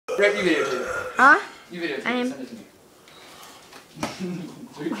Grab you videotape it. Huh? You videotape it. I'm- Send it to me.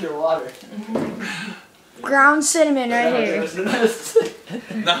 Drink your water. Ground cinnamon right here.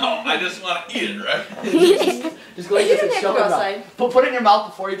 No, I just want to eat it, right? Just go like this and shove it outside. out. Put it in your mouth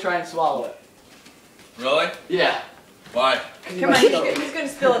before you try and swallow it. Really? Yeah. Why? Come on, he's gonna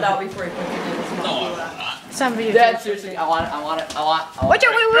spill it out before he puts it in his mouth. No, I'm not. Some video. Dad, seriously, I want it. Watch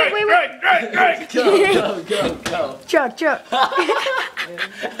out! Wait! Go. Chuck.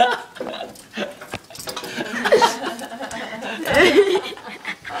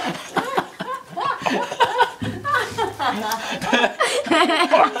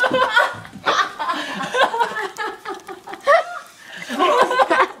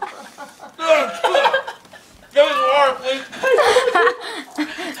 Give me some water, please.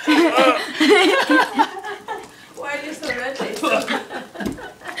 Why are you so red faced?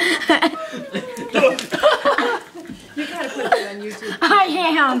 You gotta put that on YouTube. I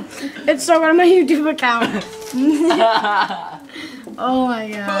am. It's so on my YouTube account. Oh my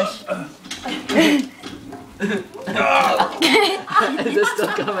gosh. Is this still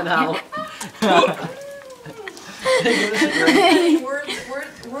coming out?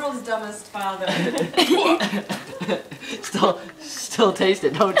 World's dumbest father. Still taste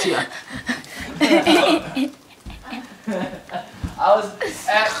it, don't you? I was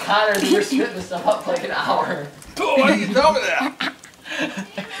at Connor's, we were spitting this stuff up for like an hour. Oh, why didn't you tell me that?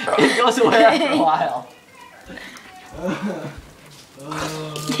 It goes away after a while.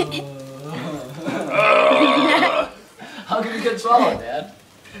 How come you couldn't swallow it, Dad?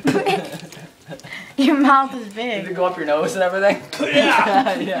 Your mouth is Did big. it go up your nose and everything?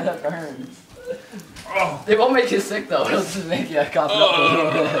 Yeah. Yeah, that burns. Oh. They won't make you sick though, it'll just make you cough up a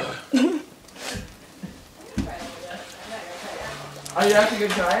little bit. Are you actually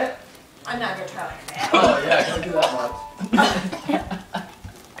gonna try it? I'm not gonna try like that. Oh yeah, don't do that much.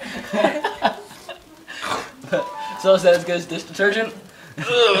 So is that as good as dish detergent?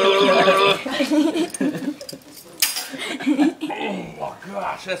 Oh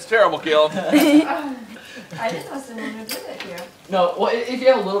gosh, that's terrible, Caleb. I didn't know someone who did it here. No, well if you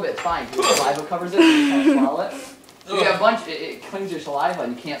have a little bit, it's fine. Your saliva covers it, so you can't swallow it. If you have a bunch, it clings your saliva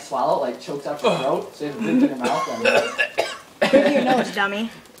and you can't swallow it, like chokes out your throat, so you have to dip in your mouth and... Into your nose,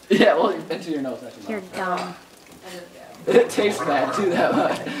 dummy. Yeah, well, into your nose, not your You're mouth. dumb. It tastes bad too, that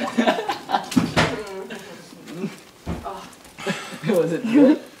way. Was it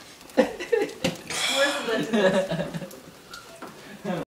good? Where's the lid to this?